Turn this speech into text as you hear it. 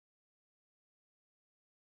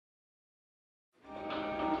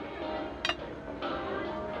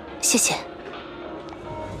谢谢。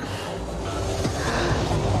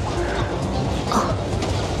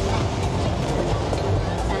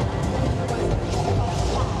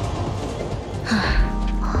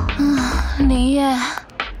林叶，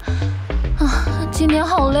今天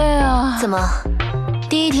好累啊！怎么，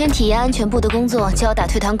第一天体验安全部的工作就要打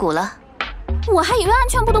退堂鼓了？我还以为安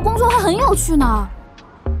全部的工作还很有趣呢，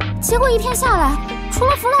结果一天下来，除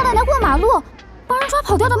了扶老奶奶过马路、帮人抓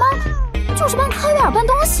跑掉的猫，就是帮科威尔搬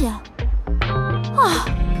东西。啊，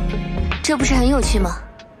这不是很有趣吗？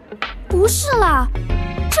不是啦，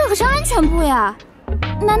这可是安全部呀！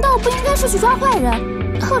难道不应该是去抓坏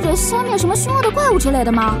人，或者消灭什么凶恶的怪物之类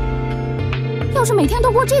的吗？要是每天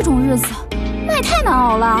都过这种日子，那也太难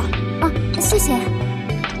熬了。啊，谢谢。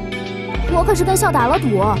我可是跟笑打了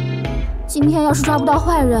赌，今天要是抓不到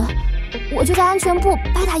坏人，我就在安全部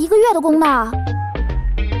白打1个月的工呢。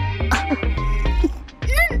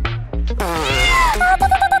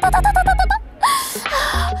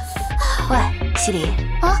喂，西里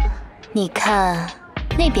啊，你看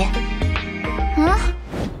那边。啊？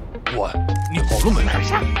喂，你好了没？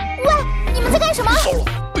喂，你们在干什么？糟了，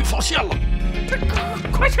被发现了！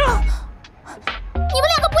快撤！你们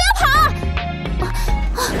2个不要跑！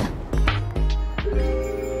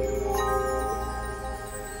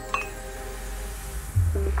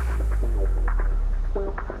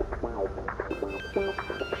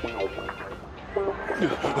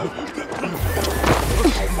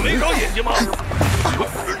没长眼睛吗？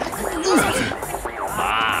啊！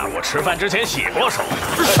我吃饭之前洗过手。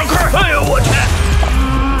上课！哎呦我去！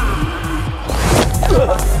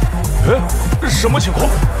哎，什么情况？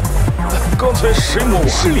刚才谁摸我？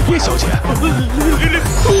是李叶小姐。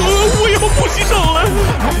我以后不洗手了。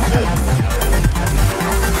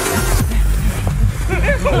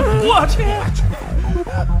我去！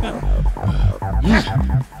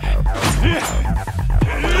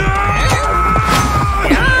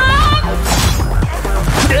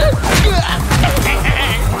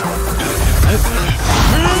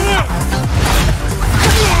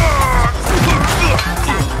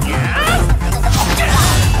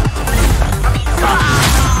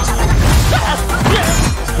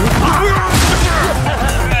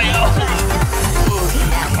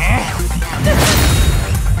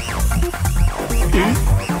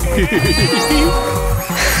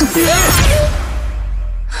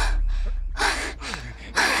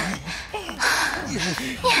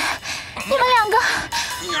你们2个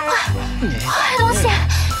坏东西，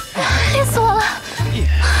累死我了！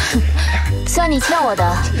算你欠我的，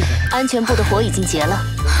安全部的活已经结了，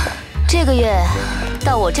这个月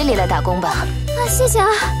到我这里来打工吧。谢谢啊。